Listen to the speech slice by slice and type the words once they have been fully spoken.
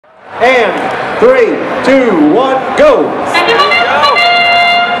And 3, 2, 1, go!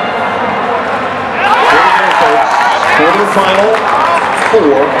 Quarterfinal 4.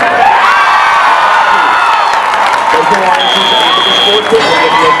 Both Alliances able to score quickly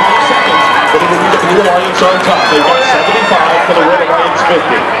in the 5 seconds, but it will be the Blue Alliance on top. They've got 75 for the Red Alliance 50.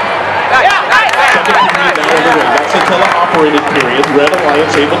 Second period now underway. That's a teleoperated period. Red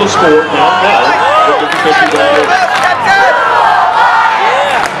Alliance able to score now.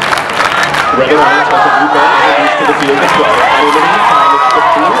 Red Alliance has a new ball introduced to the field of play. And in the meantime, it's the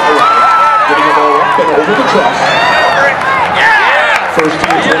Blue Alliance getting the ball up and over the truss. First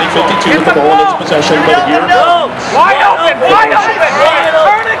team 2052 with the ball in its possession, but here wide open! Turn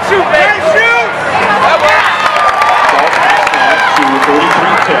it, shoot, man! Shoot! Ball pass now to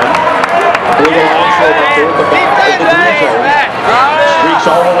 43-10. Blue Alliance will up there at the back of the blue zone. Streaks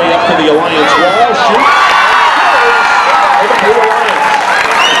all the way up to the Alliance wall. Shoots. For the Blue Alliance.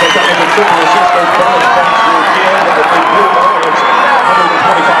 Because that was a triple assist. Those bonus points were again with the Blue Alliance.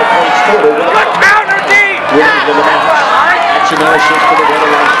 125 points total. Counter deep! Winning in the match. Action now shifts to the Red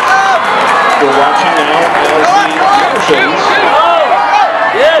Alliance. We're watching now as the Martians, ball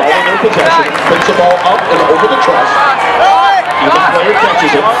in their possession, puts the ball up and over the truss. Either player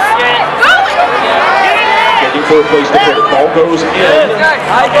catches it. Looking for a place to put it. Ball goes in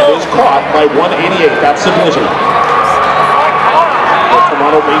and is caught by 188. That's the Blizzard. The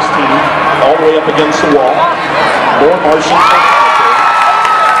Toronto-based team all the way up against the wall. More Martians.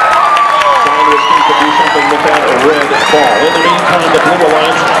 To do something with that red ball. In the meantime, the Blue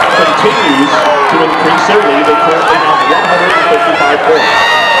Alliance continues to increase their lead. They currently have 155 points.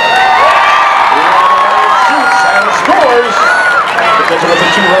 Blue Alliance shoots and scores. Because it was a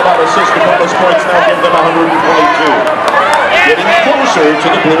 2-robot assist, the bonus points now give them 122. Getting closer to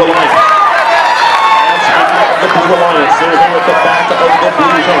the Blue Alliance. And speaking of the Blue Alliance, they're here at the back of the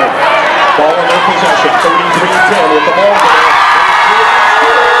blue zone. Ball in their possession, 33-10 with the ball there.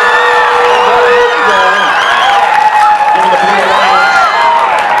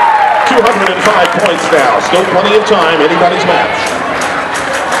 205 points now. Still plenty of time. Anybody's match.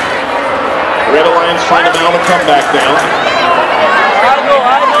 Red Alliance trying to mount a comeback now.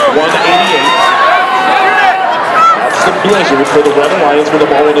 188. That's the Blizzard for the Red Alliance with the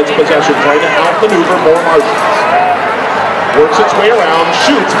ball in its possession. Trying to outmaneuver more Martians. Works its way around,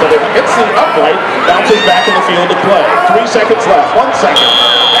 shoots, but it hits the upright, bounces back in the field of play. 3 seconds left. 1 second.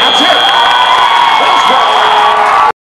 That's it.